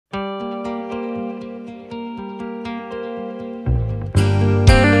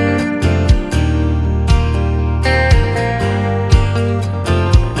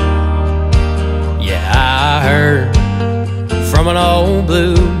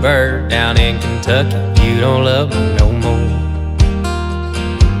bird down in Kentucky. You don't love me no more.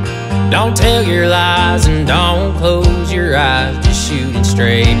 Don't tell your lies and don't close your eyes. Just shoot it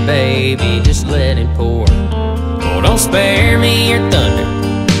straight, baby, just let it pour. Oh, don't spare me your thunder,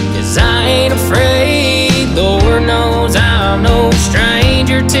 'cause I ain't afraid. Lord knows I'm no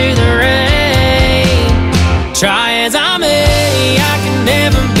stranger to the rain. Try as I may, I can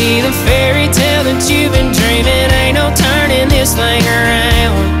never be the fairy tale that you've been dreaming. Ain't no turning this thing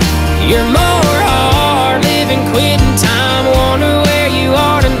around. You're more hard living, quitting time. Wonder where you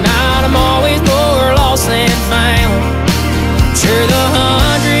are tonight. I'm always more lost than found. Sure, the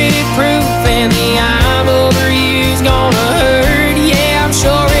 100 proof and the I'm over you's gonna hurt. Yeah, I'm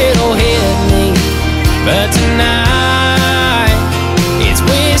sure it'll hit me, but tonight it's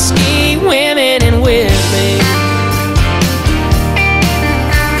whiskey, women, and Whitley.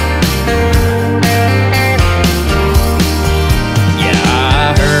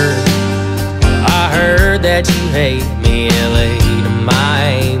 That you hate me, LA to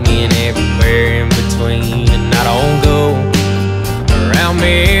Miami and everywhere in between. And I don't go around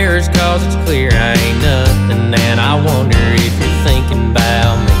mirrors 'cause it's clear I ain't nothing. And I wonder if you're thinking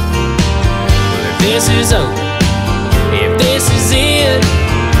about me. Well, if this is over, if this is it,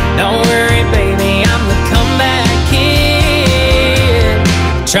 don't worry baby, I'm the comeback kid.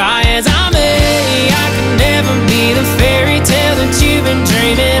 Try as I may, I can never be the fairy tale that you've been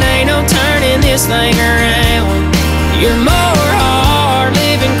dreaming. Ain't no turning this thing around. You're more hard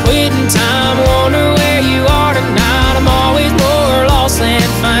living, quitting time. Wonder where you are tonight. I'm always more lost than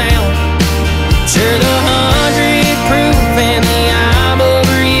found. Sure, the 100 proof and the I'm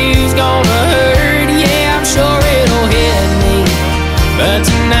over you's gonna hurt. Yeah, I'm sure it'll hit me, but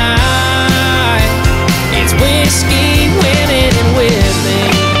tonight it's whiskey, women, and Whitley.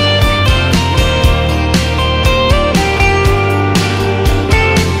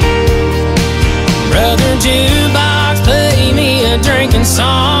 Brother jukebox, play me a drinking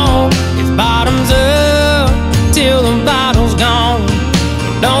song. It's bottoms up till the bottle's gone.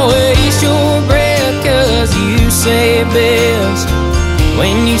 Don't waste your breath, 'cause you say it best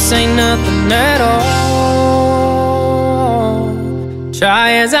when you say nothing at all.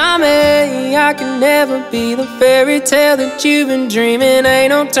 Try as I may, I can never be the fairy tale that you've been dreaming. Ain't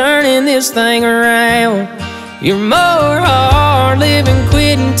no turning this thing around. You're more hard living,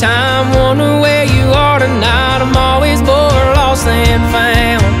 quitting time. Wonder where you are tonight. I'm always more lost than found.